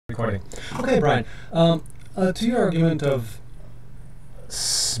Recording. Okay, Brian. To your argument of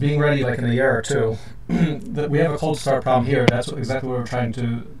being ready like in a year or two, that we have a cold start problem here. That's exactly what we're trying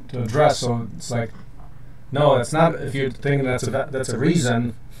to address. So it's like, no, that's not. If you're thinking that's a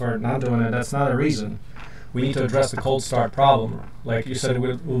reason for not doing it, that's not a reason. We need to address the cold start problem. Like you said,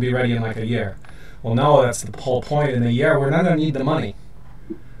 we'll be ready in like a year. Well, no, that's the whole point. In a year, we're not going to need the money.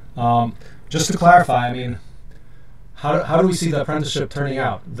 Just to clarify, I mean, how do we see the apprenticeship turning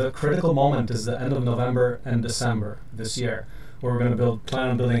out? The critical moment is the end of November and December this year, where we're going to plan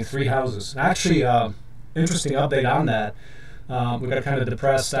on building 3 houses. Actually, interesting update on that. We got kind of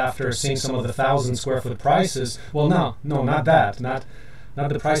depressed after seeing some of the 1,000 square foot prices. Well, no, not that, not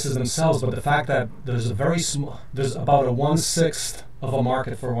the prices themselves, but the fact that there's there's about a 1/6 of a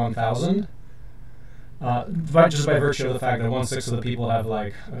market for 1,000. Just by virtue of the fact that 1/6 of the people have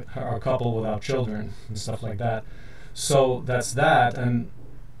are a couple without children and stuff like that. So that's that. And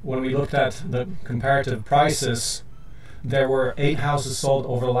when we looked at the comparative prices, there were 8 houses sold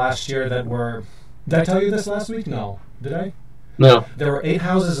over the last year that were. Did I tell you this last week? No. Did I? No. There were 8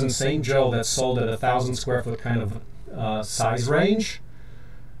 houses in St. Joe that sold at 1,000 square foot kind of size range,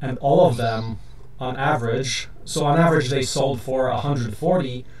 and all of them, on average, they sold for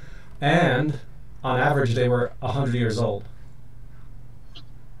 140, and on average they were 100 years old.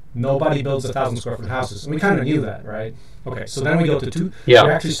 Nobody builds 1,000 square foot houses, and we kind of knew that, right? Okay, so then we go to 2. Yeah.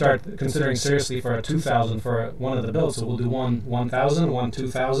 We actually start considering seriously for a 2,000 for one of the builds. So we'll do one 1,000, one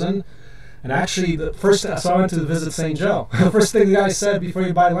 2,000. And actually, so I went to visit St. Joe. The first thing the guy said before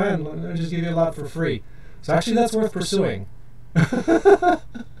you buy land, let me just give you a lot for free. So actually, that's worth pursuing.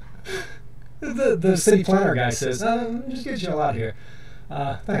 The city planner guy says, let me just get you a lot here.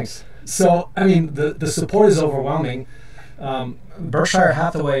 Thanks. So, I mean, the support is overwhelming. Berkshire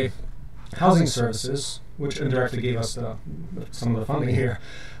Hathaway Housing Services, which indirectly gave us some of the funding here,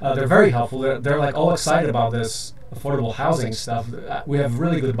 they're very helpful. They're like all excited about this affordable housing stuff. We have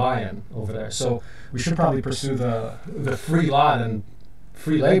really good buy-in over there, so we should probably pursue the free lot and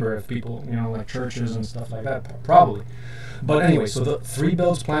free labor if people, like churches and stuff like that, probably. But anyway, so the 3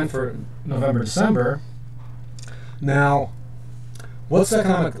 builds planned for November, December. Now, what's the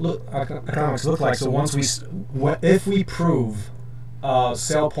economics look like? So if we prove a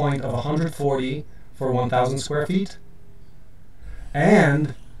sale point of 140 for 1,000 square feet,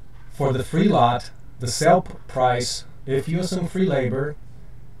 and for the free lot, the sale price, if you assume free labor,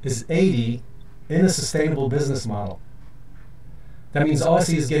 is 80 in a sustainable business model. That means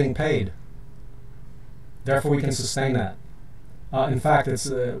OSE is getting paid. Therefore, we can sustain that. In fact,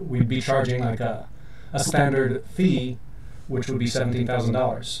 we'd be charging like a standard fee, which would be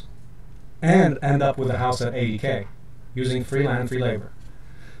 $17,000, and end up with a house at 80K, using free land, free labor.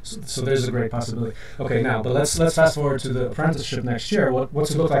 So there's a great possibility. Okay, now, but let's fast forward to the apprenticeship next year.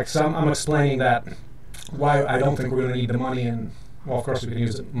 What's it look like? So I'm explaining that why I don't think we're going to need the money, and well, of course we can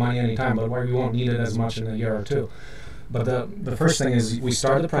use money anytime, but why we won't need it as much in a year or two. But the first thing is we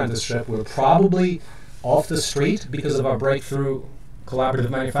start the apprenticeship. We're probably off the street because of our breakthrough collaborative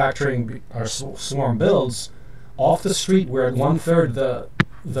manufacturing, our swarm builds. Off the street, we're at 1/3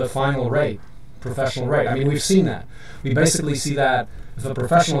 the final rate, professional rate. I mean, we've seen that. We basically see that if a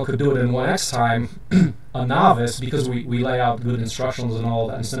professional could do it in 1x time, a novice, because we lay out good instructions and all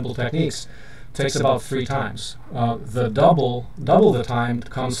that and simple techniques, takes about 3 times. The double the time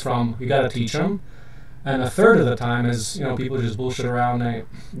comes from you got to teach them, and 1/3 of the time is people just bullshit around.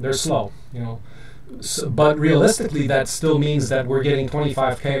 They're slow, So, but realistically, that still means that we're getting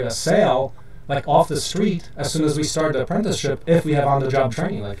 25K a sale, like off the street, as soon as we start the apprenticeship, if we have on-the-job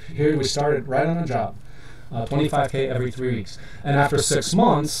training. Like here, we started right on the job, 25K every 3 weeks. And after 6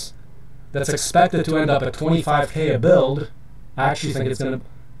 months, that's expected to end up at 25K a build. I actually think it's going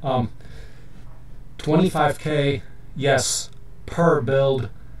to 25K, yes, per build,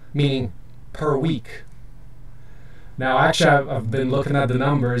 meaning per week. Now, actually, I've been looking at the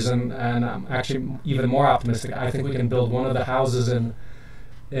numbers, and I'm actually even more optimistic. I think we can build one of the houses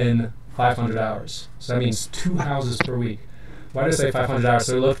in 500 hours. So that means 2 houses per week. Why did I say 500 hours?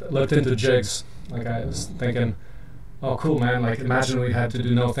 So I looked into jigs. Like I was thinking, oh, cool, man. Like imagine we had to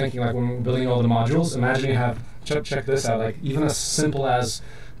do no thinking. Like when we were building all the modules, imagine you have, check this out. Like even as simple as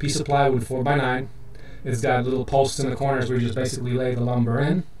piece of plywood 4x9. It's got little posts in the corners where you just basically lay the lumber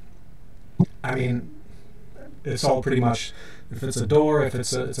in. I mean, it's all pretty much, if it's a door, if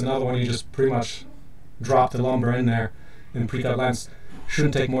it's another one, you just pretty much drop the lumber in there in pre-cut lengths.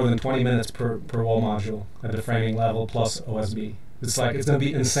 Shouldn't take more than 20 minutes per wall module at the framing level plus OSB. It's going to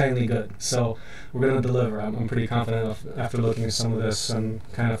be insanely good. So we're going to deliver. I'm pretty confident after looking at some of this and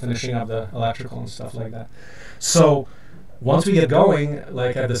kind of finishing up the electrical and stuff like that. So once we get going,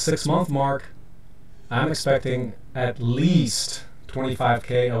 like at the 6-month mark, I'm expecting at least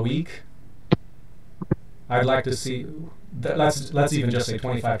 25K a week. I'd like to see, let's even just say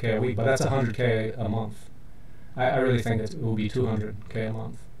 25K a week, but that's 100K a month. I really think it will be 200K a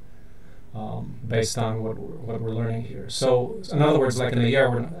month, based on what we're learning here. So in other words, like in a year,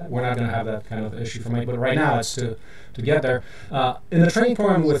 we're not going to have that kind of issue for me. But right now, it's to get there. In the training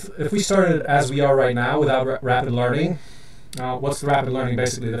program, if we started as we are right now without rapid learning, what's the rapid learning?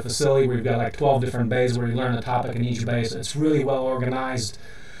 Basically, the facility where you've got like 12 different bays where you learn a topic in each base. It's really well organized.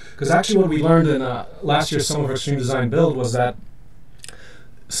 Because actually what we learned in last year's Summer of Extreme Design build was that,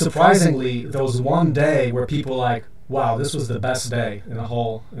 surprisingly, there was one day where people like, wow, this was the best day in the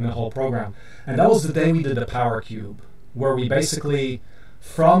whole program. And that was the day we did the Power Cube, where we basically,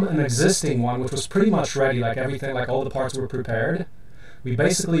 from an existing one, which was pretty much ready, like everything, like all the parts were prepared, we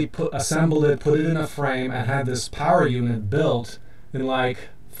basically assembled it, put it in a frame, and had this power unit built in like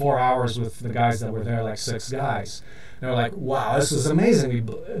 4 hours with the guys that were there, like 6 guys. They were like, wow, this is amazing.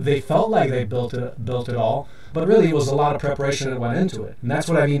 They felt like they built it all, but really it was a lot of preparation that went into it. And that's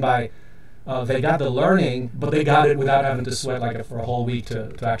what I mean by they got the learning, but they got it without having to sweat like for a whole week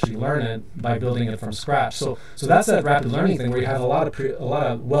to actually learn it by building it from scratch. So that's that rapid learning thing where you have a lot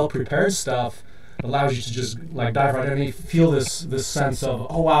of well-prepared stuff that allows you to just like dive right in and you feel this sense of,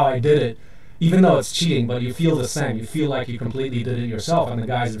 oh wow, I did it. Even though it's cheating, but you feel the same. You feel like you completely did it yourself, and the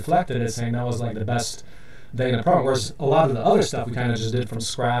guys reflected it saying that was like the best day in the program. Whereas a lot of the other stuff we kind of just did from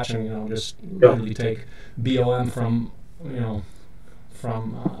scratch and just literally take BOM from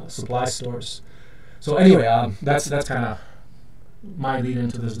supply stores. So anyway, that's kind of my lead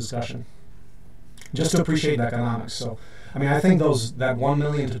into this discussion. Just to appreciate the economics. So I mean, I think that 1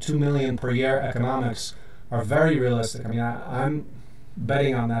 million to 2 million per year economics are very realistic. I mean, I'm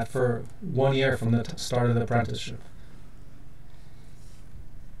betting on that for 1 year from the start of the apprenticeship.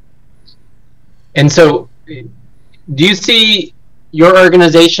 And so, do you see your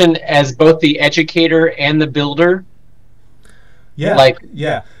organization as both the educator and the builder? Yeah. Like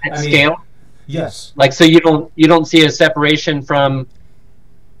at scale? Yes. Like, so you don't see a separation from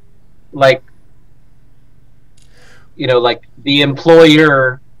like like the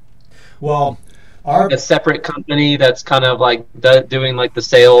employer. Well, a separate company that's kind of like doing like the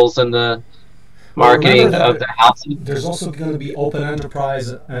sales and the marketing of the house. There's also going to be open enterprise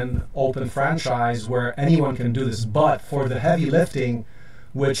and open franchise where anyone can do this. But for the heavy lifting,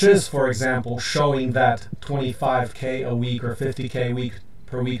 which is, for example, showing that 25K a week or 50K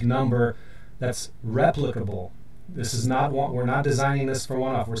per week number, that's replicable. This is not one. We're not designing this for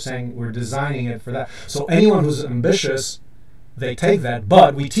one-off. We're saying we're designing it for that. So anyone who's ambitious, they take that.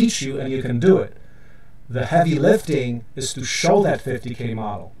 But we teach you, and you can do it. The heavy lifting is to show that 50K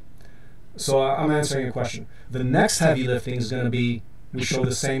model. So I'm answering your question. The next heavy lifting is going to be, we show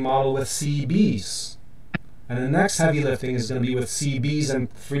the same model with CBs. And the next heavy lifting is going to be with CBs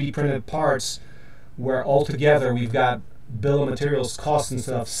and 3D printed parts, where altogether we've got bill of materials cost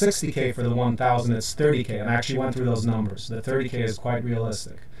instead of 60K for the 1,000, it's 30K. And I actually went through those numbers. The 30K is quite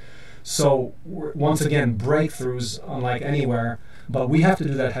realistic. So once again, breakthroughs unlike anywhere, but we have to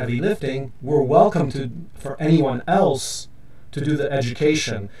do that heavy lifting. We're welcome for anyone else to do the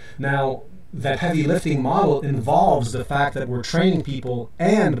education. Now, that heavy lifting model involves the fact that we're training people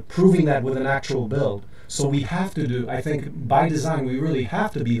and proving that with an actual build. So we have to do, I think, by design, we really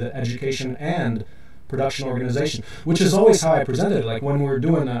have to be the education and production organization, which is always how I presented it. Like when we're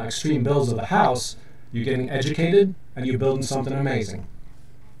doing extreme builds of the house, you're getting educated and you're building something amazing.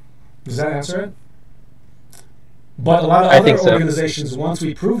 Does that answer it? But a lot of other organizations, once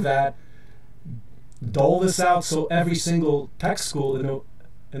we prove that, dole this out so every single tech school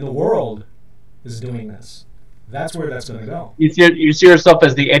in the world is doing this. That's where that's going to go. You see yourself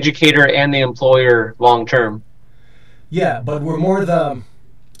as the educator and the employer long term. Yeah, but we're more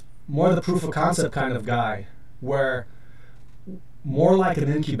the proof of concept kind of guy, where more like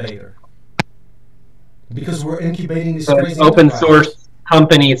an incubator, because we're incubating these crazy open source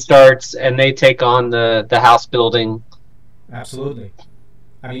company starts and they take on the house building. Absolutely.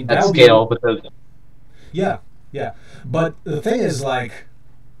 I mean, at scale, yeah. But the thing is, like,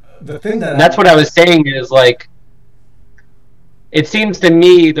 that's what I was saying is, like, it seems to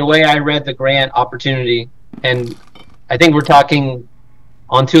me the way I read the grant opportunity, and I think we're talking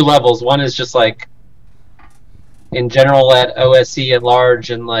on two levels. One is just like in general at OSC at large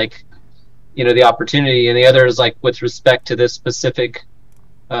and like, the opportunity, and the other is like with respect to this specific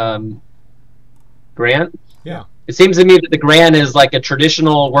grant. Yeah. It seems to me that the grant is like a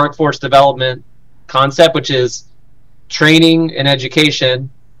traditional workforce development concept, which is training and education,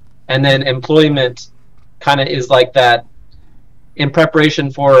 and then employment kind of is like that in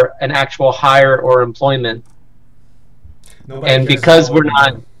preparation for an actual hire or employment. And because we're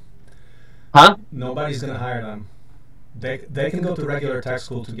not, huh? Nobody's going to hire them. They can go to regular tech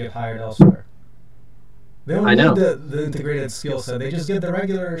school to get hired elsewhere. They don't need the integrated skill set. They just get the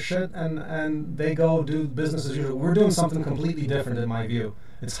regular shit and they go do business as usual. We're doing something completely different in my view.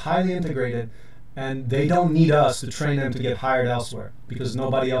 It's highly integrated, and they don't need us to train them to get hired elsewhere because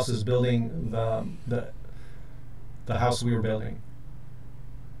nobody else is building the house we were building.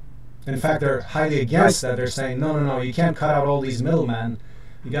 In fact, they're highly against that. They're saying, no, you can't cut out all these middlemen.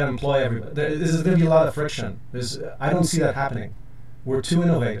 You got to employ everybody. This is going to be a lot of friction. I don't see that happening. We're too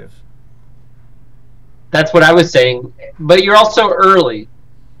innovative. That's what I was saying. But you're also early.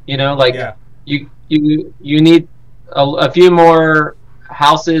 You know, like you need a few more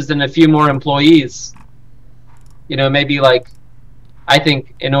houses and a few more employees. You know, maybe like I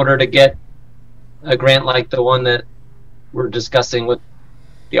think in order to get a grant like the one that we're discussing with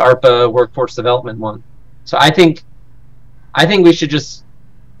the ARPA workforce development one. So I think we should just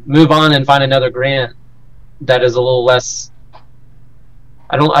move on and find another grant that is a little less.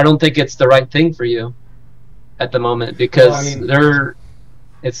 I don't think it's the right thing for you at the moment because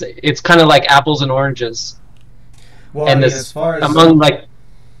it's kind of like apples and oranges. Well, and as far as among like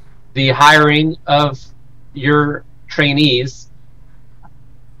the hiring of your trainees,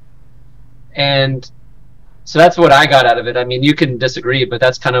 and so that's what I got out of it. I mean, you can disagree, but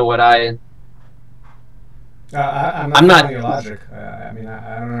that's kind of what I'm not following your logic. I mean,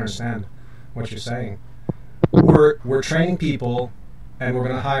 I don't understand what you're saying. We're training people, and we're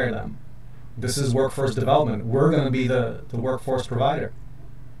going to hire them. This is workforce development. We're going to be the workforce provider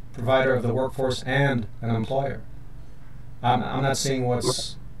of the workforce and an employer. I'm not seeing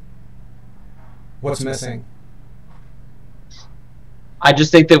what's missing. I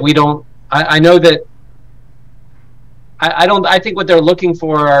just think that we don't. I know that. I think what they're looking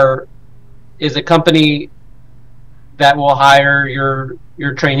for is a company that will hire your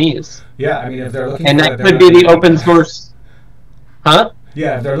trainees. Yeah, I mean, if they're looking and for that could be the open source. Huh?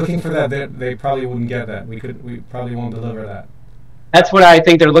 Yeah, if they're looking for that, they probably wouldn't get that. We probably won't deliver that. That's what I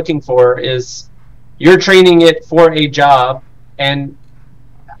think they're looking for, is you're training it for a job, and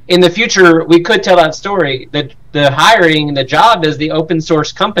in the future we could tell that story that the hiring, the job is the open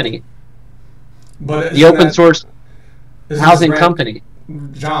source company. But the open source housing company.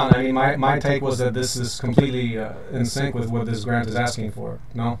 John, I mean, my take was that this is completely in sync with what this grant is asking for.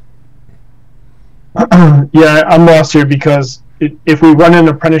 No? Yeah, I'm lost here because if we run an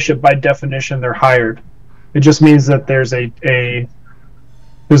apprenticeship, by definition, they're hired. It just means that there's a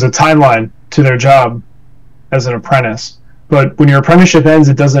timeline to their job as an apprentice. But when your apprenticeship ends,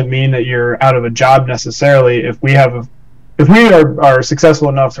 it doesn't mean that you're out of a job necessarily. If we are successful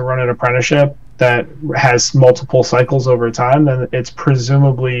enough to run an apprenticeship that has multiple cycles over time, then it's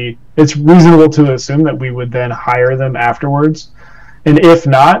reasonable to assume that we would then hire them afterwards. And if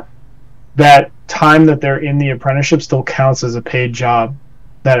not, that time that they're in the apprenticeship still counts as a paid job.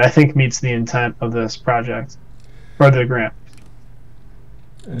 That I think meets the intent of this project or the grant.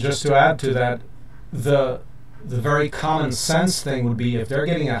 And just to add to that, the very common sense thing would be if they're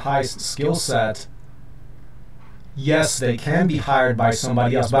getting a high skill set, yes, they can be hired by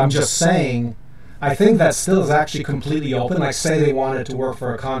somebody else. But I'm just saying, I think that still is actually completely open. Like, say they wanted to work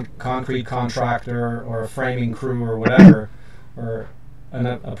for a concrete contractor or a framing crew or whatever, or an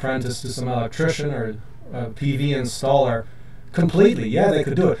apprentice to some electrician or a PV installer. Completely, yeah, they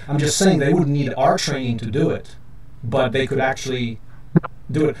could do it. I'm just saying they wouldn't need our training to do it, but they could actually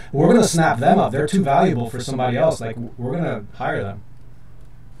do it. We're going to snap them up. They're too valuable for somebody else. Like, we're going to hire them.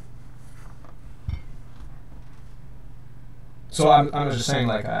 So I'm just saying,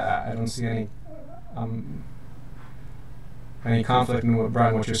 like, I don't see any conflict in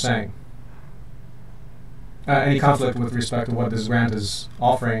what you're saying. Any conflict with respect to what this grant is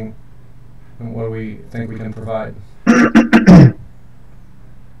offering and what we think we can provide.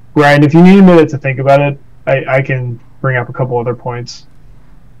 Ryan, if you need a minute to think about it, I can bring up a couple other points.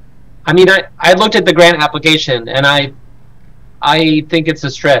 I mean, I looked at the grant application, and I think it's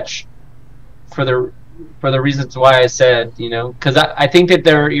a stretch for the reasons why I said, because I think that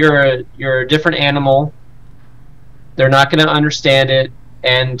you're a different animal. They're not going to understand it,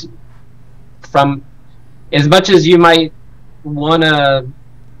 and from as much as you might want to,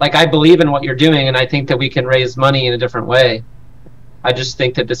 like, I believe in what you're doing, and I think that we can raise money in a different way. I just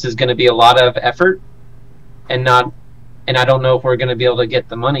think that this is going to be a lot of effort, and I don't know if we're going to be able to get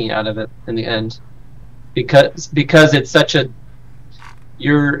the money out of it in the end, because it's such a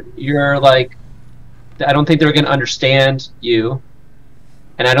you're like, I don't think they're going to understand you,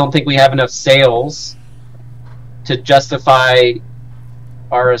 and I don't think we have enough sales to justify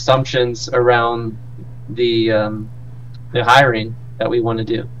our assumptions around the hiring that we want to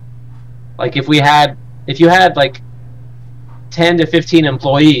do. Like if you had like 10 to 15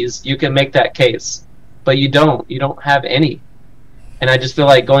 employees, you can make that case, but you don't have any. And I just feel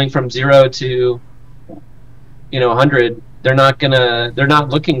like going from 0 to 100, they're not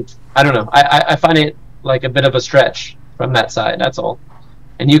looking. I don't know. I find it like a bit of a stretch from that side. That's all.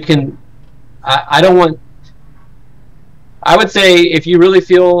 And you can. I would say if you really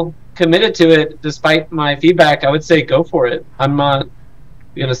feel committed to it, despite my feedback, I would say go for it. I'm not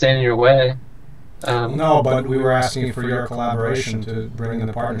going to stand in your way. No, but we were asking for your collaboration to bring in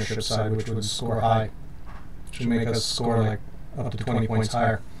the partnership side, which would score high, which would make us score like up to 20 points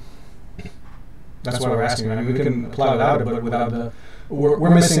higher. That's what we're asking. I mean, we can apply without it, but without the, we're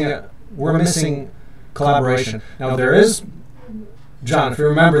missing collaboration. Now there is, John, if you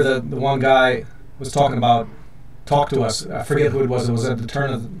remember, the one guy was talked to us. I forget who it was. It was at the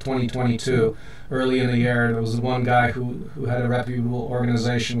turn of 2022, early in the year. There was one guy who had a reputable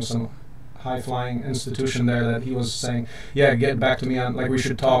organization with some high-flying institution there that he was saying, yeah, get back to me on, like, we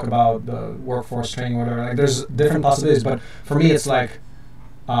should talk about the workforce training or whatever. Like, there's different possibilities, but for me it's like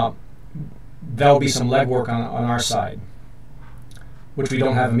there'll be some legwork on our side, which we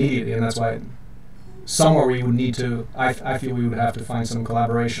don't have immediately, and that's why somewhere we would need to, I feel we would have to find some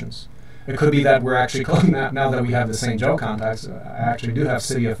collaborations. It could be that we're actually, now that we have the St. Joe contacts, I actually do have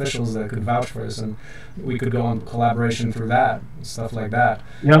city officials that could vouch for us, and we could go on collaboration through that, and stuff like that.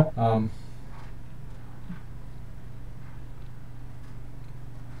 Yeah.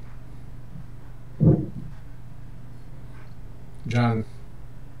 John.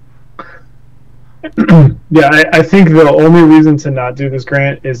 Yeah, I think the only reason to not do this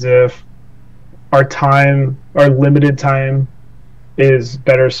grant is if our limited time is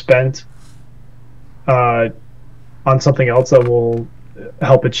better spent on something else that will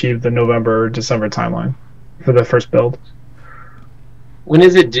help achieve the November or December timeline for the first build. When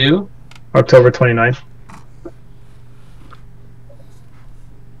is it due? October 29th.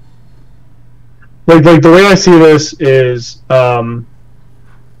 Like the way I see this is, I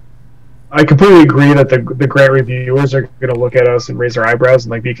completely agree that the grant reviewers are going to look at us and raise their eyebrows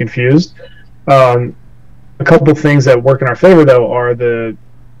and like be confused. A couple things that work in our favor though are there's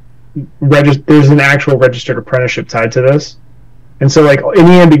an actual registered apprenticeship tied to this, and so like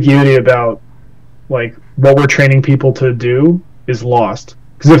any ambiguity about like what we're training people to do is lost.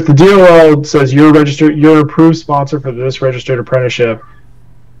 Because if the DOL says you're approved sponsor for this registered apprenticeship,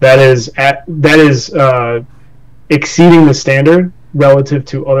 that is exceeding the standard relative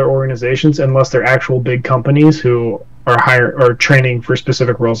to other organizations, unless they're actual big companies who are training for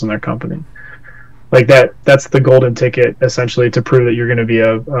specific roles in their company. Like that's the golden ticket essentially to prove that you're going to be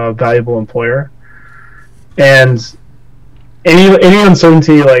a valuable employer. And any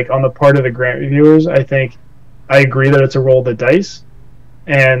uncertainty like on the part of the grant reviewers, I think I agree that it's a roll of the dice.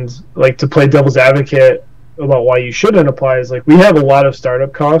 And like to play devil's advocate about why you shouldn't apply is like we have a lot of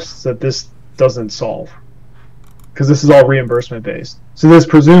startup costs that this doesn't solve, because this is all reimbursement based. So this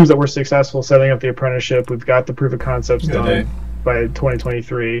presumes that we're successful setting up the apprenticeship. We've got the proof of concepts done by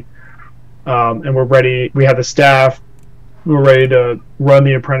 2023, and we're ready. We have the staff. We're ready to run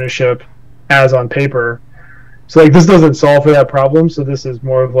the apprenticeship as on paper. So like this doesn't solve for that problem. So this is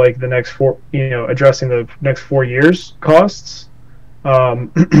more of like the next addressing the next 4 years costs. But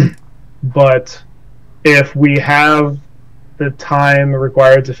if we have the time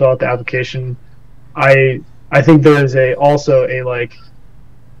required to fill out the application, I think there is also like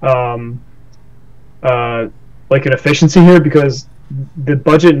an efficiency here, because the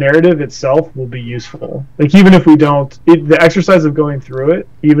budget narrative itself will be useful. Like even if we don't, the exercise of going through it,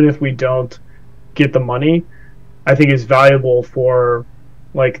 even if we don't get the money, I think is valuable for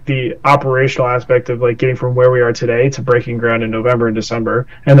like the operational aspect of like getting from where we are today to breaking ground in November and December,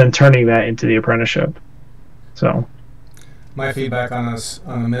 and then turning that into the apprenticeship. So my feedback on this,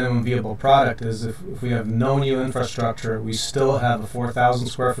 on the minimum viable product, is if we have no new infrastructure, we still have a 4,000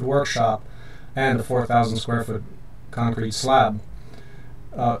 square foot workshop and a 4,000 square foot concrete slab.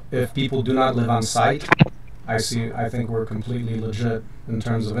 If people do not live on site, I think we're completely legit in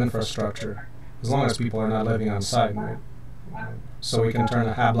terms of infrastructure, as long as people are not living on site, right? So we can turn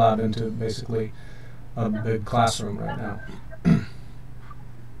a hab lab into basically a big classroom right now.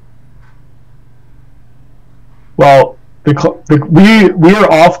 Well, we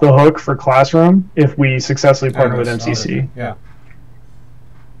are off the hook for classroom if we successfully partner with MCC. Yeah.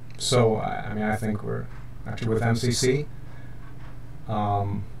 So I mean, I think we're actually with MCC.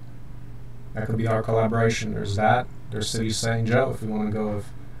 That could be our collaboration. There's that. There's City St. Joe if we want to go with.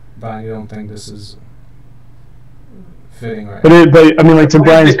 But I don't think this is fitting right. But I mean, like to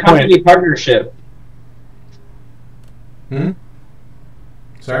Brian's the company point, partnership.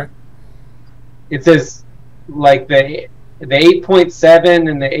 Sorry. It says like the 8.7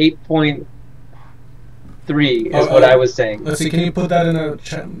 and the 8.3 is what I was saying. Let's see. Can you put that in a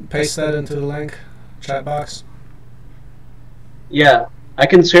paste that into the link chat box? Yeah, I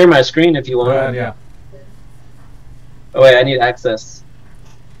can share my screen if you want. Go ahead, yeah. Oh wait, I need access.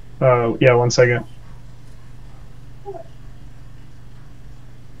 yeah, 1 second.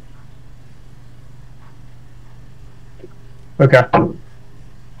 Okay.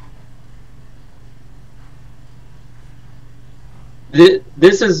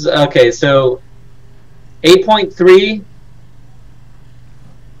 This is okay. So 8.3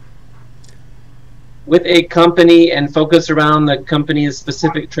 with a company and focus around the company's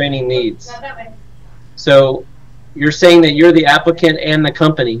specific training needs. So you're saying that you're the applicant and the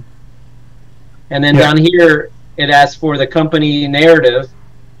company. And then down here, it asks for the company narrative,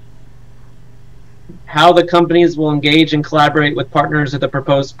 how the companies will engage and collaborate with partners of the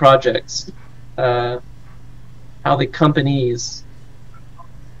proposed projects, how the companies.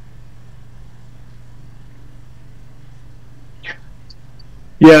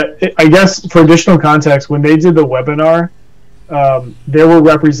 Yeah, I guess for additional context, when they did the webinar, there were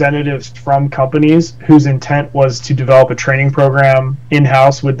representatives from companies whose intent was to develop a training program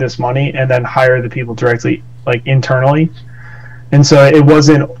in-house with this money and then hire the people directly, like internally. And so it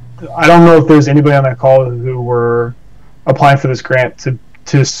wasn't, I don't know if there's anybody on that call who were applying for this grant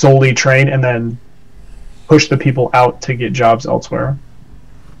to solely train and then push the people out to get jobs elsewhere.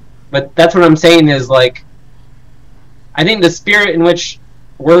 But that's what I'm saying is, like, I think the spirit in which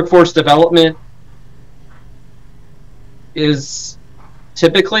workforce development is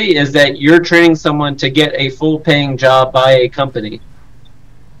typically is that you're training someone to get a full paying job by a company.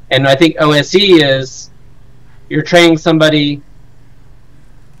 And I think OSE is you're training somebody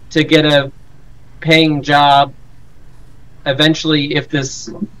to get a paying job eventually if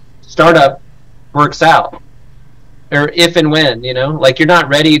this startup works out, or if and when, you know, like you're not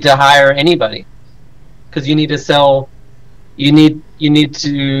ready to hire anybody because you need to sell, you need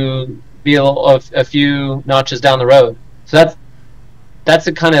to be a few notches down the road. So that's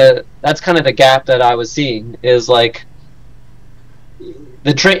kind of the gap that I was seeing, is like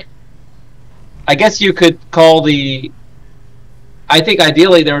the I guess you could call I think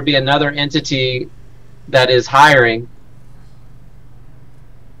ideally there would be another entity that is hiring,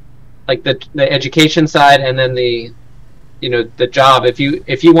 like the education side, and then the job. If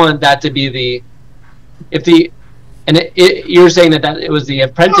you want that to be you're saying that it was the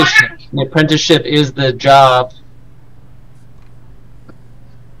apprenticeship. The apprenticeship is the job.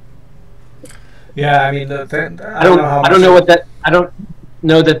 Yeah, I mean, I don't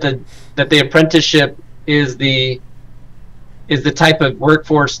know that the apprenticeship is the type of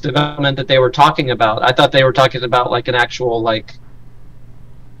workforce development that they were talking about. I thought they were talking about like an actual like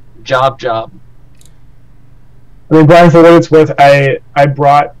job. I mean, Brian, for what it's worth, I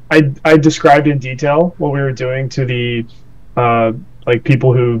described in detail what we were doing to the like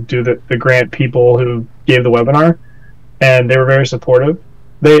people who do the grant people who gave the webinar, and they were very supportive.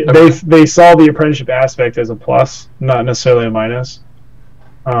 They saw the apprenticeship aspect as a plus, not necessarily a minus.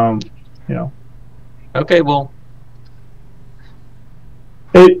 Okay, well,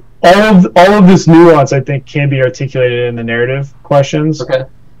 all of this nuance, I think, can be articulated in the narrative questions. Okay.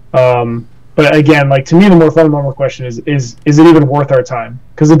 But again, like, to me, the more fundamental question is it even worth our time?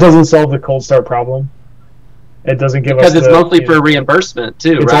 Because it doesn't solve the cold start problem. It doesn't give us. Because it's mostly for reimbursement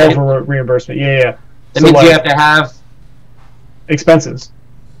too, it's right? It's all for reimbursement. Yeah. That means you have to have expenses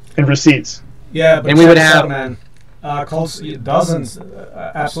and receipts. Yeah, but and we would have. Man, it does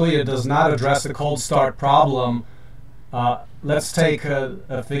not address the cold start problem. Let's take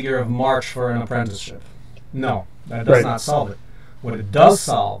a figure of March for an apprenticeship. No, that does not solve it. What it does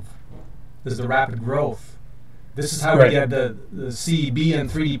solve is the rapid growth. This is how we get the CEB and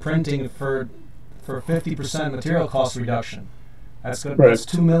 3D printing for 50% material cost reduction. That's good. That's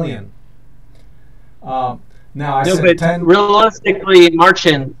 $2 million. Now I said 10. Realistically,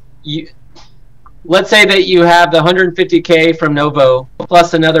 Marcin, let's say that you have the 150K from Novo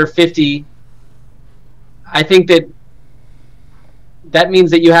plus another 50. I think that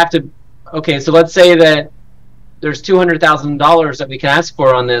means that you have to. Okay, so let's say that there's $200,000 that we can ask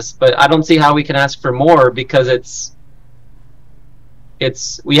for on this, but I don't see how we can ask for more, because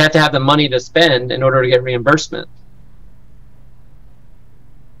we have to have the money to spend in order to get reimbursement.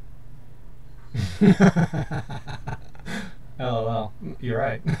 LOL, you're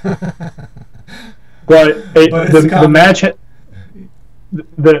right. But the match,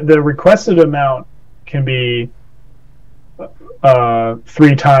 the requested amount can be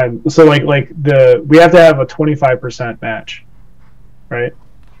 3 times. So like we have to have a 25% match, right?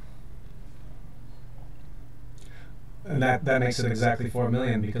 And that makes it exactly 4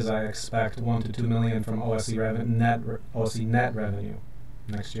 million, because I expect 1 to 2 million from OSC net revenue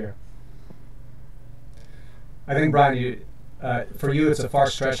next year. I think, Brian, for you it's a far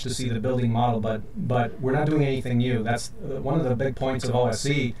stretch to see the building model, but we're not doing anything new. That's one of the big points of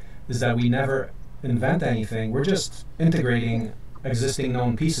OSC, is that we never invent anything. We're just integrating existing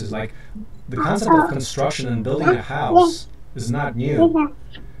known pieces. Like the concept of construction and building a house is not new.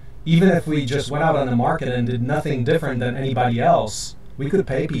 Even if we just went out on the market and did nothing different than anybody else, we could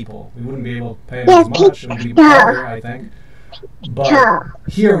pay people. We wouldn't be able to pay them as much. It would be harder, I think. But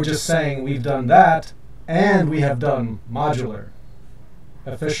here we're just saying we've done that, and we have done modular,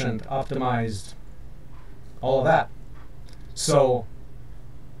 efficient, optimized, all of that. So,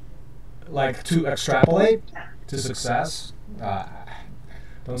 like, to extrapolate to success,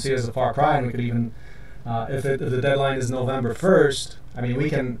 don't see it as a far cry, and we could even, if the deadline is November 1st, I mean, we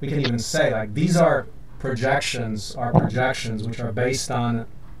can even say, like, these are projections, which are based on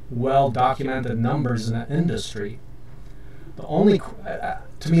well-documented numbers in the industry. The only,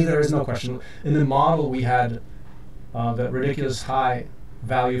 to me, there is no question. In the model, we had the ridiculous high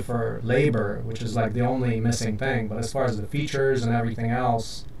value for labor, which is like the only missing thing. But as far as the features and everything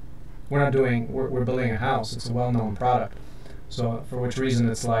else, we're building a house. It's a well-known product. So for which reason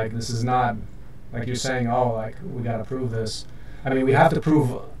it's like, this is not, like you're saying, oh, like, we got to prove this. I mean, we have to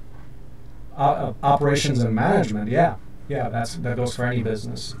prove operations and management. Yeah, that goes for any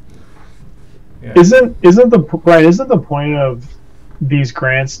business. Yeah. Isn't the point of these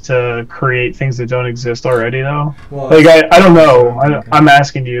grants to create things that don't exist already, though? Well, like, I don't know. I'm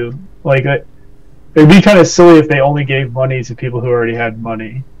asking you. Like, it'd be kind of silly if they only gave money to people who already had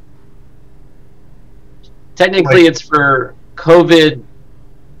money. Technically, it's for COVID,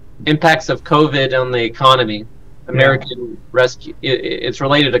 impacts of COVID on the economy. American Rescue. It's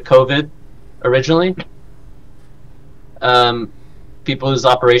related to COVID originally. People whose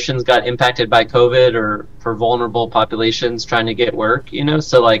operations got impacted by COVID, or for vulnerable populations trying to get work, you know?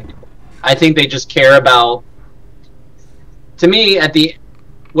 So, like, I think they just care about, to me,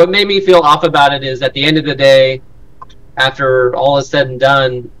 what made me feel off about it is, at the end of the day, after all is said and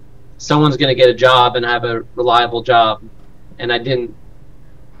done, someone's going to get a job and have a reliable job. And I didn't,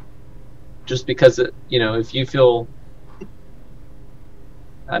 just because, if you feel,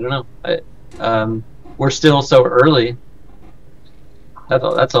 I don't know, we're still so early.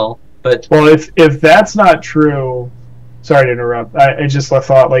 That's all. But well, if that's not true, sorry to interrupt. I just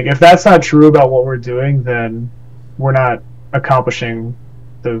thought, like, if that's not true about what we're doing, then we're not accomplishing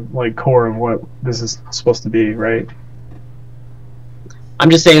the, like, core of what this is supposed to be, right? I'm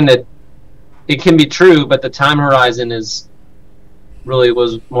just saying that it can be true, but the time horizon was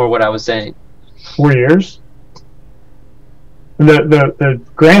more what I was saying. 4 years. The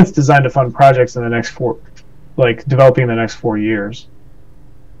grant's designed to fund projects in the next developing in the next 4 years.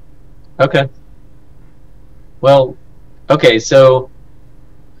 Okay. Well, okay, so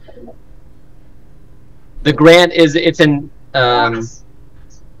the grant it's in, let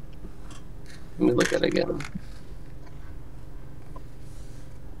me look at it again.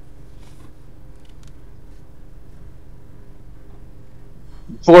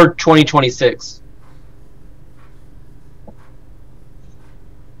 For 2026.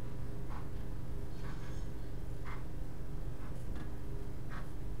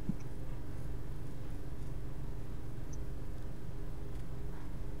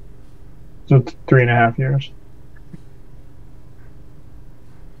 So 3.5 years.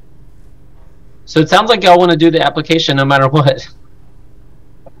 So it sounds like y'all want to do the application no matter what.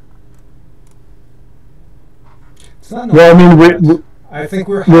 It's not well, I mean, I think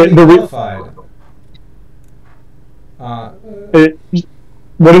we're highly qualified.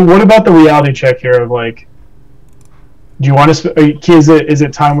 What about the reality check here of, like, do you want to? Is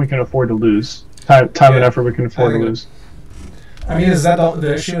it time we can afford to lose? Time and effort we can afford to lose. I mean, is that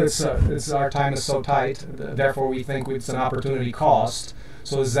the issue? It's our time is so tight. Therefore, we think it's an opportunity cost.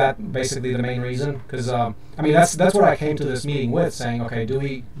 So is that basically the main reason? Because I mean, that's what I came to this meeting with, saying, okay, do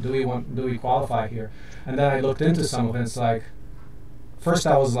we qualify here? And then I looked into some of it. It's like, first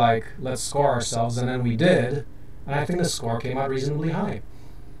I was like, let's score ourselves, and then we did, and I think the score came out reasonably high.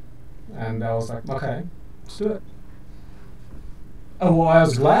 And I was like, okay, let's do it. Oh, well, I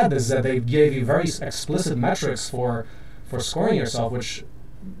was glad is that they gave you very explicit metrics for scoring yourself, which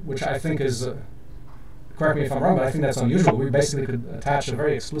I think is, correct me if I'm wrong, but I think that's unusual. We basically could attach a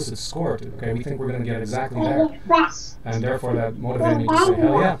very explicit score to, okay, we think we're going to get exactly there. And therefore that motivated me to say,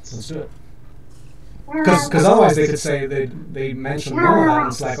 hell yeah, let's do it. Because otherwise they could say they mention none of that, and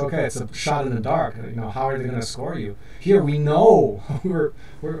it's like, okay, it's a shot in the dark. How are they going to score you? Here we know we're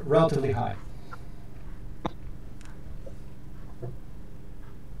relatively high.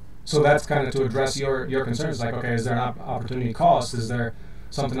 So that's kind of to address your concerns. Like, okay, is there an opportunity cost? Is there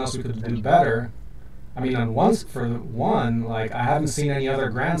something else we could do better? I mean, like, I haven't seen any other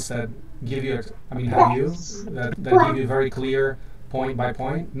grants that give you. I mean, have you that give you very clear point by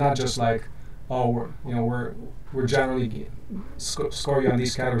point, not just like, oh, we're generally score you on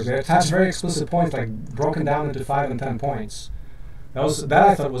these categories. They attach very explicit points, like broken down into 5 and 10 points. That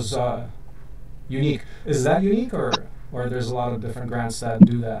I thought was unique. Is that unique, or there's a lot of different grants that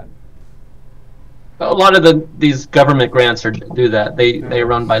do that? A lot of these government grants do that. They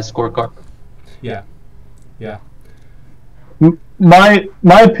run by scorecard. Yeah. Yeah. My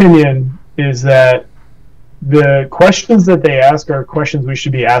opinion is that the questions that they ask are questions we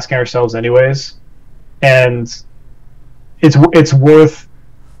should be asking ourselves anyways, and it's worth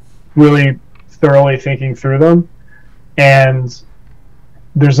really thoroughly thinking through them. And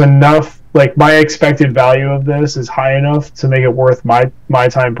there's enough, like, my expected value of this is high enough to make it worth my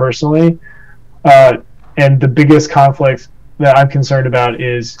time personally. And the biggest conflict that I'm concerned about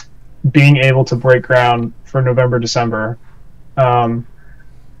is being able to break ground for November, December, and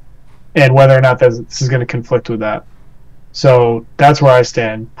whether or not this is going to conflict with that. So that's where I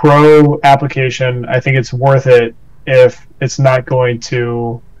stand. Pro application, I think it's worth it if it's not going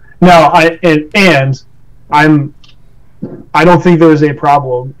to. Now, I don't think there is a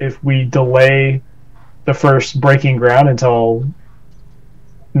problem if we delay the first breaking ground until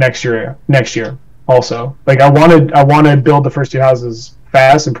next year. Also, like, I want to build the first 2 houses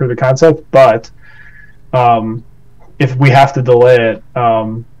fast and prove the concept, but if we have to delay it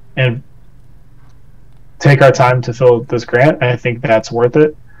and take our time to fill this grant, I think that's worth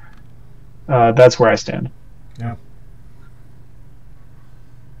it. That's where I stand. Yeah.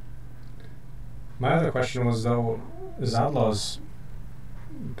 My other question was, though, is Outlaw's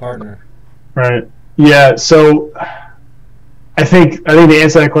partner? Right. Yeah. So I think the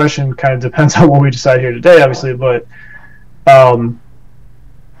answer to that question kind of depends on what we decide here today, obviously, but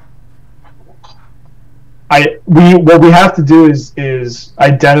what we have to do is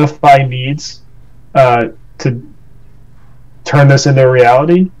identify needs to turn this into a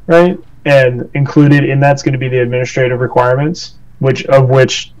reality, right? And included in that's going to be the administrative requirements, which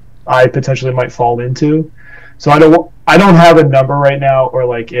I potentially might fall into. So I don't have a number right now, or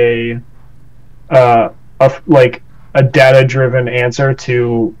like a data-driven answer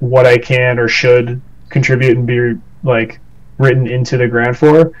to what I can or should contribute and be like written into the grant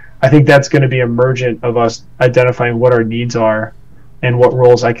for. I think that's going to be emergent of us identifying what our needs are and what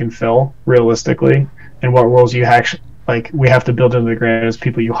roles I can fill realistically, and what roles you actually we have to build into the grant as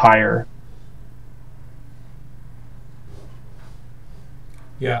people you hire.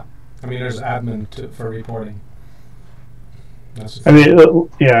 Yeah, I mean, there's admin for reporting. That's I mean,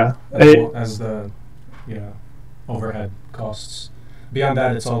 yeah, as the overhead costs. Beyond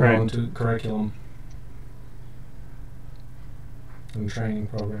that, it's all going to curriculum and training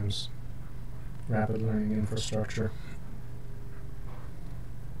programs, rapid learning infrastructure.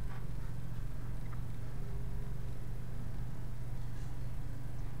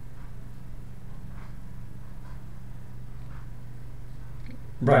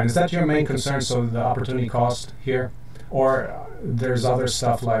 Brian, is that your main concern? So the opportunity cost here, or there's other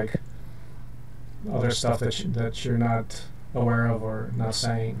stuff that you're not aware of or not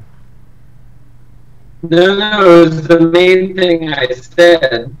saying? No, it was the main thing I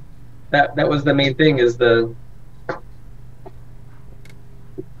said. That was the main thing, is the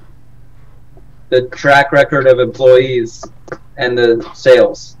track record of employees and the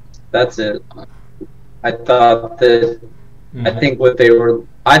sales. That's it. I thought that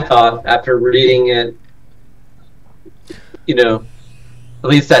I thought after reading it, at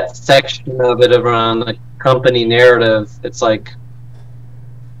least that section of it around the company narrative, it's like,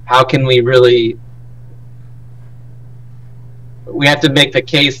 how can we have to make the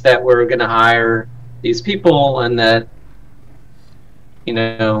case that we're going to hire these people, and that,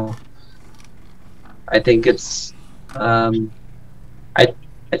 I think it's, I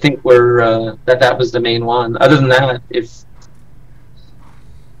think we're, that was the main one. Other than that,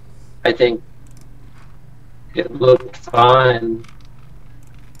 I think it looked fine.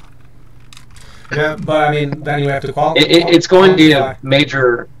 Yeah, but I mean, then you have to qualify. It's going to be a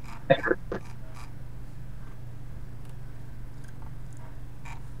major effort.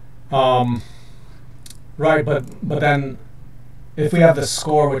 Right, but then if we have the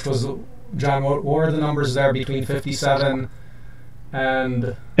score, which was, John, what were the numbers there between 57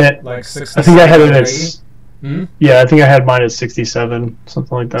 and like 67 I think I had it out of at 80. Yeah, I think I had mine at 67,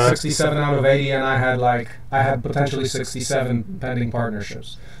 something like that. 67 out of 80, and I had potentially 67 pending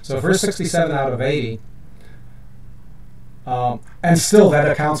partnerships. So if we're 67 out of 80, and still that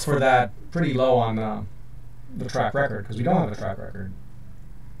accounts for that pretty low on the track record, because we don't have a track record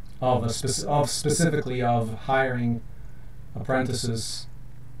of specifically of hiring apprentices,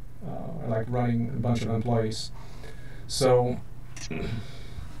 like running a bunch of employees. So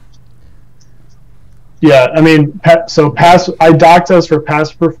yeah, I mean, I docked us for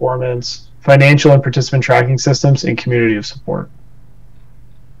past performance, financial and participant tracking systems, and community of support.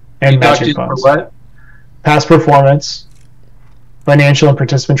 And matching funds. For what? Past performance, financial and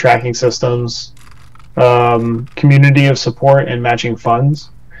participant tracking systems, community of support, and matching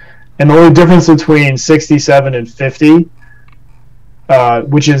funds. And the only difference between 67 and 50,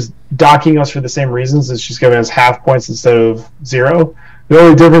 which is docking us for the same reasons, it's just giving us half points instead of 0. The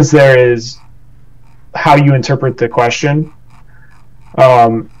only difference there is how you interpret the question,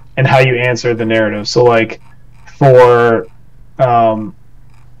 and how you answer the narrative. So, like, for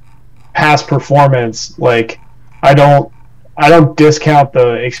past performance, like, I don't discount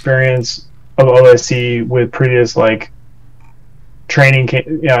the experience of OSC with previous, like, training,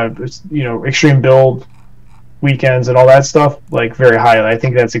 extreme build weekends and all that stuff, like, very highly. I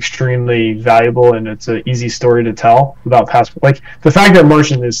think that's extremely valuable, and it's an easy story to tell about past. Like, the fact that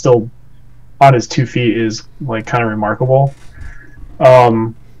Marcin is still on his 2 feet is, like, kind of remarkable.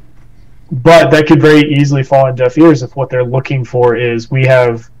 But that could very easily fall on deaf ears if what they're looking for is, we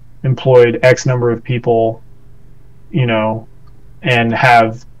have employed X number of people, and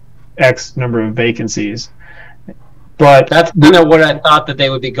have X number of vacancies. But that's kind of what I thought that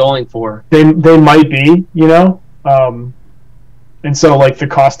they would be going for. They might be, and so, like, the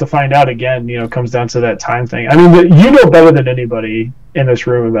cost to find out, again, comes down to that time thing. I mean, you know better than anybody in this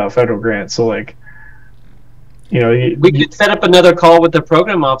room about federal grants, so, like, we could set up another call with the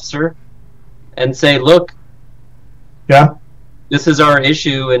program officer and say, look, yeah, this is our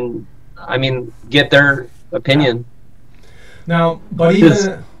issue, and get their opinion. Now, but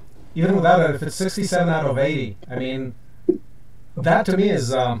even without it, if it's 67 out of 80, that to me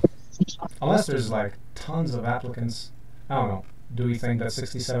is, unless there's, like, tons of applicants, I don't know. Do we think that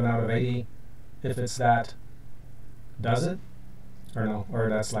 67 out of 80, if it's that, does it? Or no? Or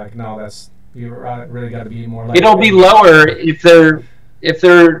that's like, no, that's, you really got to be more like... It'll be lower if they're,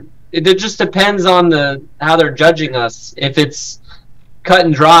 it just depends on how they're judging us. If it's cut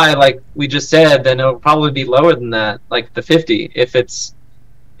and dry, like we just said, then it'll probably be lower than that, like the 50. If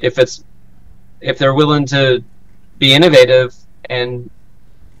they're willing to be innovative and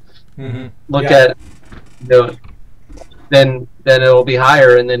look at, then it'll be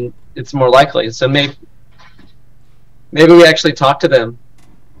higher, and then it's more likely. So maybe we actually talk to them.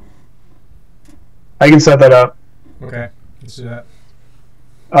 I can set that up. Okay, let's do that.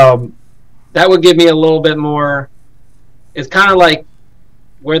 That would give me a little bit more. It's kind of like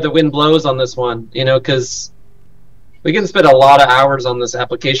where the wind blows on this one, because we can spend a lot of hours on this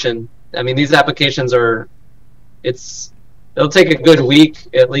application. These applications it'll take a good week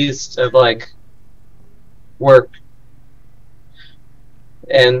at least of, like, work.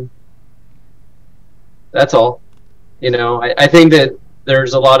 And that's all. I think that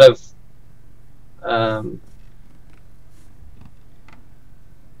there's a lot of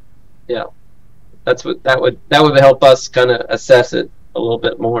that would help us kind of assess it a little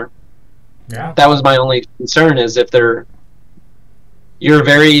bit more. Yeah. That was my only concern, is if you'd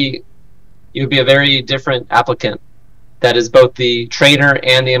be a very different applicant that is both the trainer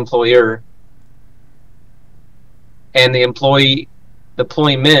and the employer, and the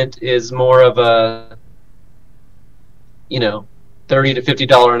deployment is more of a $30 to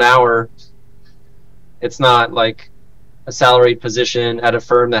 $50 an hour. It's not like a salaried position at a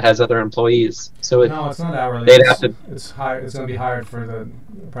firm that has other employees. So no, it's not hourly. It's going to be hired for the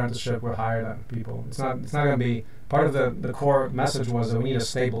apprenticeship. We're hired people. It's not going to be part of the core message was that we need a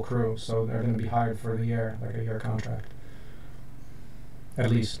stable crew, so they're going to be hired for the year, like a year contract, at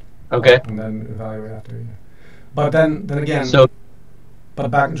least. Okay. And then evaluate after a year. But then again. But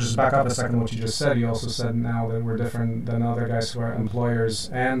back up a second. What you just said. You also said now that we're different than other guys who are employers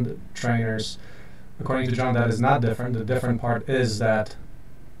and trainers. According to John, that is not different. The different part is that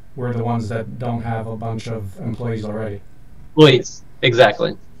we're the ones that don't have a bunch of employees already. Employees,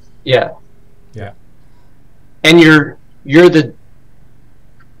 exactly. Yeah. Yeah. And you're the.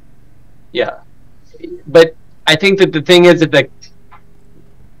 Yeah. But I think that the thing is that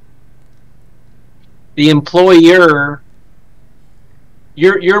the employer,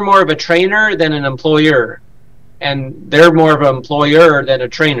 you're more of a trainer than an employer. and they're more of an employer than a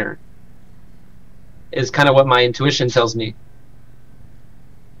trainer, is kind of what my intuition tells me.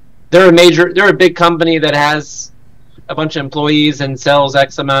 They're a big company that has a bunch of employees and sells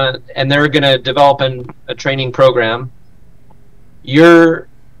X amount, and they're going to develop a training program. You've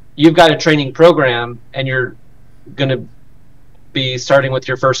got a training program, and you're going to be starting with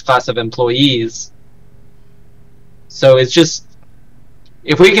your first class of employees. So it's just,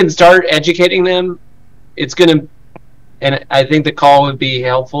 if we can start educating them, it's going to, and I think the call would be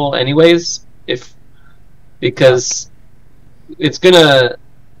helpful anyways, because it's going to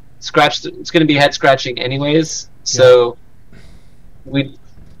be head scratching anyways. So you're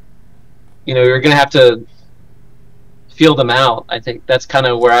going to have to feel them out. I think that's kind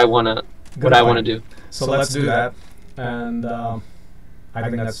of where I want to do. So let's do that. And I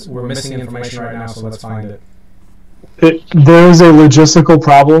think we're missing information right now, so let's find it. There is a logistical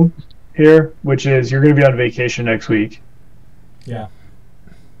problem here, which is you're going to be on vacation next week. Yeah.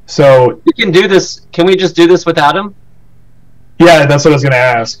 So we can do this. Can we just do this without him? Yeah, that's what I was going to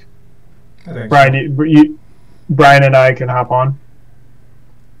ask. Brian, Brian and I can hop on.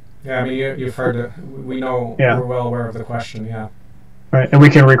 Yeah, I mean, you've heard it. We know. Yeah. We're well aware of the question. Yeah. Right, and we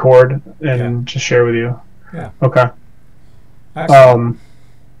can record and just share with you. Yeah. Okay. Excellent.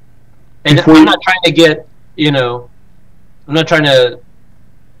 And I'm not trying to get, I'm not trying to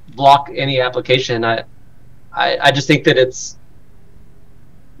block any application. I just think that it's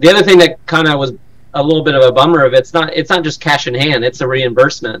the other thing that kind of was a little bit of a bummer of it's not just cash in hand, it's a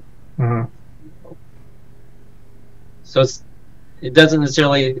reimbursement. Mm-hmm. So it doesn't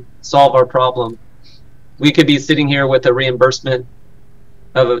necessarily solve our problem. We could be sitting here with a reimbursement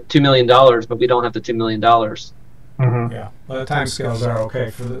of $2 million, but we don't have the $2 million. Mm-hmm. Yeah, well, the time scales are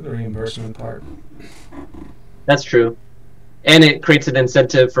okay for the reimbursement part. That's true. And it creates an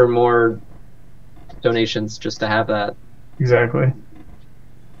incentive for more donations just to have that. Exactly.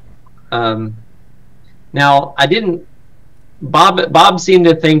 Now, Bob seemed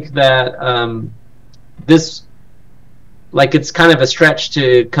to think that this, like, it's kind of a stretch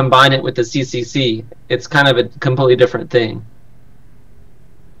to combine it with the CCC. It's kind of a completely different thing.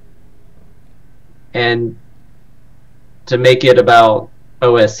 And to make it about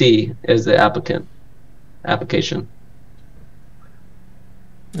OSC as the application.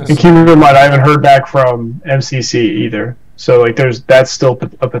 And keep in mind, I haven't heard back from MCC either. So like, that's still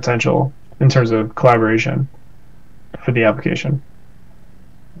a potential in terms of collaboration for the application.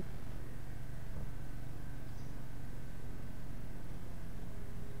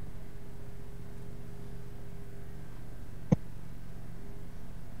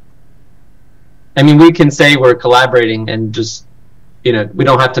 I mean, we can say we're collaborating and just, we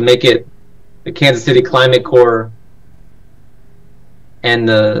don't have to make it the Kansas City Climate Corps and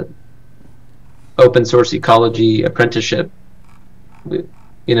the open source ecology apprenticeship. Like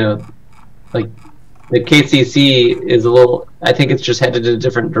the KCC is I think it's just headed in a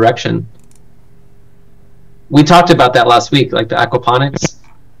different direction. We talked about that last week, like the aquaponics.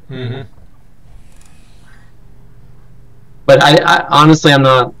 Mm-hmm. But I honestly, I'm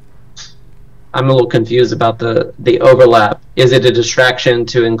a little confused about the overlap. Is it a distraction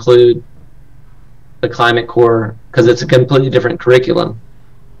to include the Climate Corps because it's a completely different curriculum?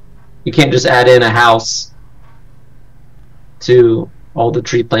 You can't just add in a house to all the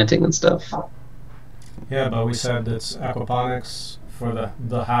tree planting and stuff. Yeah, but we said it's aquaponics for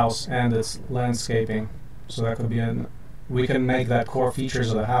the house and it's landscaping, so that could be we can make that core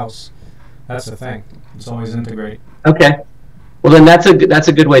features of the house. That's the thing. It's always integrate. Okay. Well, then that's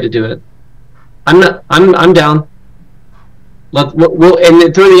a good way to do it. I'm down. We'll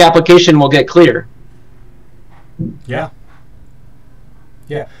and through the application we'll get clear. Yeah.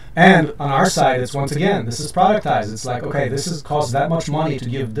 Yeah. And on our side, it's once again, this is productized. It's like, okay, this costs that much money to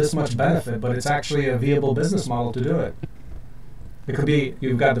give this much benefit, but it's actually a viable business model to do it. It could be,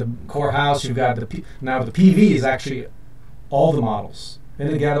 you've got the core house, you've got now the PV is actually all the models. In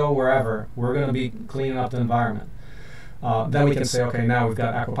the ghetto, wherever, we're going to be cleaning up the environment. Then we can say, okay, now we've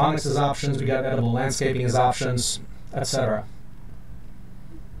got aquaponics as options, we got edible landscaping as options, etc.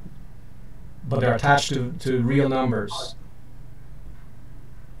 But they're attached to real numbers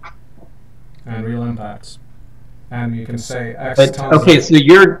and real impacts. And you can say X tons. Okay, so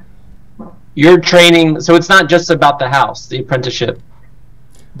you're training, so it's not just about the house, the apprenticeship.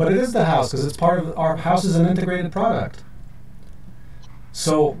 But it is the house, because it's part of our house is an integrated product.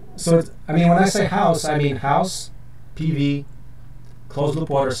 So it's, I mean, when I say house, I mean house, PV, closed loop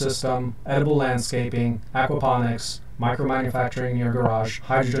water system, edible landscaping, aquaponics, micro-manufacturing in your garage,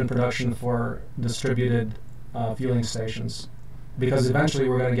 hydrogen production for distributed fueling stations. Because eventually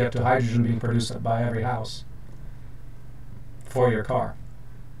we're going to get to hydrogen being produced by every house. for your car.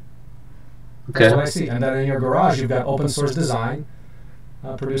 Okay. That's what I see. And then in your garage, you've got open source design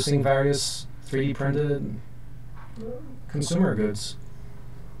producing various 3D printed consumer goods.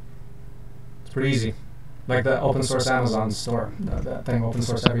 It's pretty easy. Like the open source Amazon store, that thing, open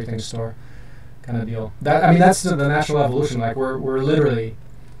source everything store kind of deal. That's the natural evolution. Like we're literally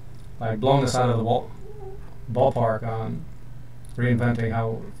like blowing this out of the ballpark on reinventing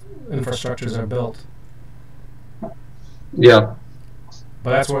how infrastructures are built. Yeah.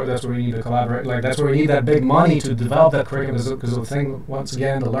 But that's where we need to collaborate. Like that's where we need that big money to develop that curriculum. Because the thing, once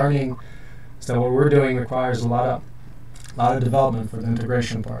again, the learning, is that what we're doing requires a lot of development for the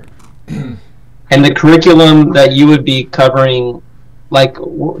integration part. And the curriculum that you would be covering, like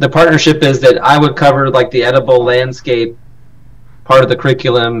the partnership is that I would cover like the edible landscape part of the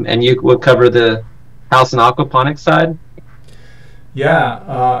curriculum, and you would cover the house and aquaponics side.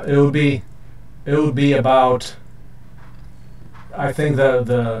 Yeah, it would be about. I think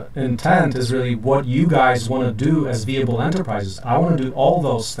the intent is really what you guys want to do as viable enterprises. I want to do all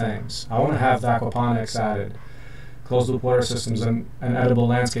those things. I want to have the aquaponics added, closed loop water systems, and edible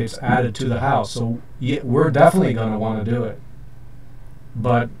landscapes added to the house. So we're definitely going to want to do it.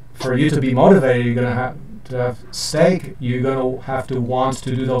 But for you to be motivated, you're going to have stake. You're going to have to want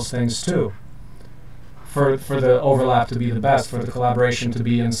to do those things too. For the overlap to be the best, for the collaboration to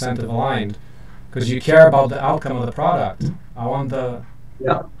be incentive aligned, because you care about the outcome of the product. I want the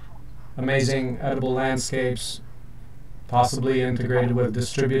amazing edible landscapes, possibly integrated with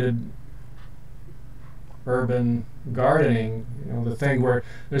distributed urban gardening. The thing where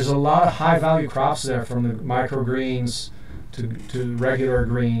there's a lot of high value crops there, from the microgreens to regular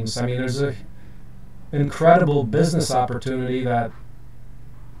greens. There's a incredible business opportunity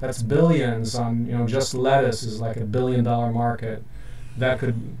that's billions on, just lettuce is like $1 billion market. That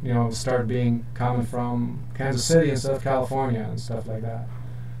could, start being coming from Kansas City instead of California and stuff like that.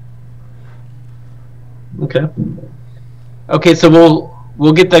 Okay, so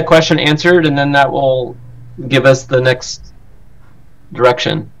we'll get that question answered, and then that will give us the next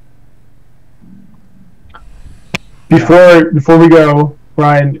direction. Before we go,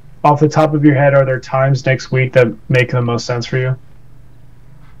 Brian, off the top of your head, are there times next week that make the most sense for you?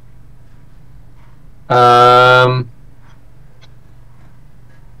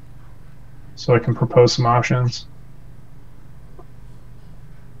 So I can propose some options.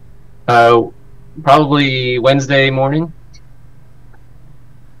 Probably Wednesday morning.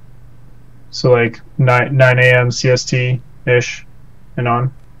 So like 9 a.m. CST-ish and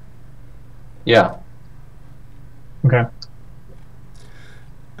on? Yeah. Okay.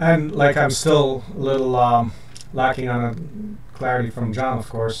 And like I'm still a little lacking on a clarity from John, of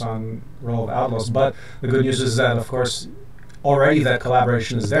course, on role of Outlaws. But the good news is that, of course, already that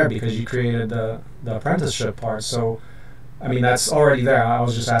collaboration is there because you created the apprenticeship part. So, that's already there. I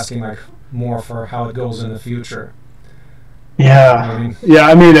was just asking like more for how it goes in the future. Yeah. Yeah.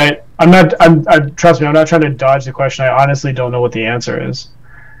 I'm trust me, I'm not trying to dodge the question. I honestly don't know what the answer is,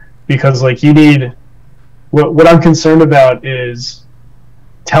 because like you need, what I'm concerned about is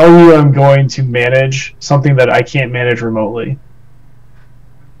telling you I'm going to manage something that I can't manage remotely.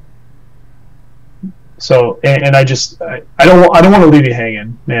 So, and I don't want to leave you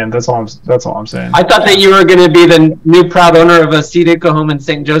hanging, man. That's all I'm saying. I thought that you were going to be the new proud owner of a Seedico home in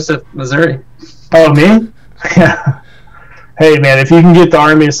St. Joseph, Missouri. Oh, me? Yeah. Hey, man, if you can get the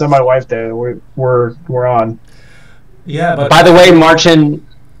Army to send my wife there, we're on. Yeah, but by the way, Marcin,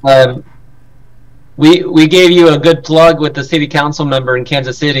 we gave you a good plug with the city council member in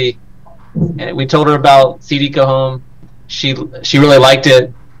Kansas City. And we told her about Seedico home. She really liked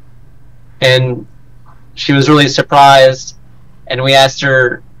it, and she was really surprised. And we asked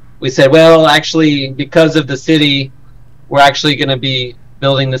her, we said, well, actually, because of the city, we're actually going to be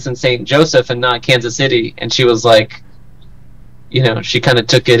building this in St. Joseph and not Kansas City. And she was like, she kind of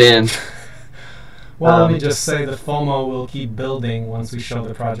took it in. Well, let me just say that FOMO will keep building once we show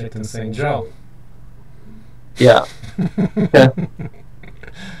the project in St. Joe. Yeah. Yeah.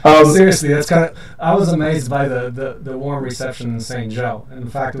 Seriously, that's kind of. I was amazed by the warm reception in St. Joe. In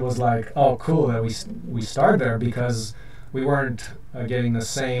fact, it was like, oh, cool that we started there, because we weren't getting the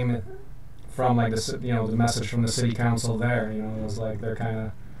same from like the message from the city council there. It was like they're kind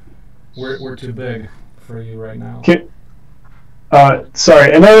of we're too big for you right now.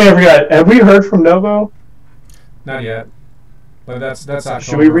 Sorry, and then I forgot. Have we heard from Novo? Not yet, but that's October.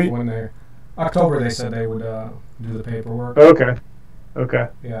 Should we read? October they said they would do the paperwork. Okay.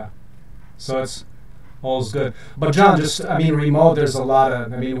 Yeah. So it's all's good. But John, remote, there's a lot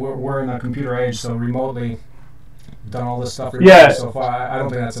of, we're in a computer age, so remotely done all this stuff remotely so far. I don't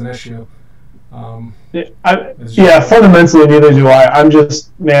think that's an issue. Fundamentally, neither do I. I'm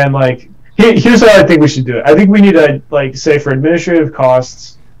just, man, like, here's how I think we should do it. I think we need to, like, say for administrative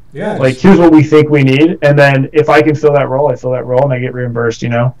costs, like, here's what we think we need, and then if I can fill that role, I fill that role, and I get reimbursed, you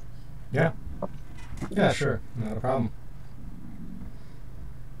know? Yeah. Yeah, sure. Not a problem.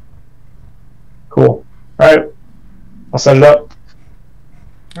 Cool. All right. I'll set it up.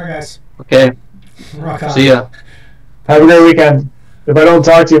 All right, guys. Okay. Rock on. See ya. Have a great weekend. If I don't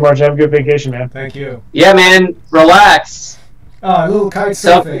talk to you, Marcin, have a good vacation, man. Thank you. Yeah, man. Relax. Oh, a little kite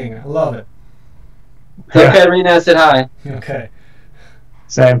surfing. I love it. Tell Katerina I said hi. Okay.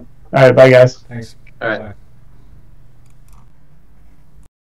 Same. All right. Bye, guys. Thanks. All right. Bye.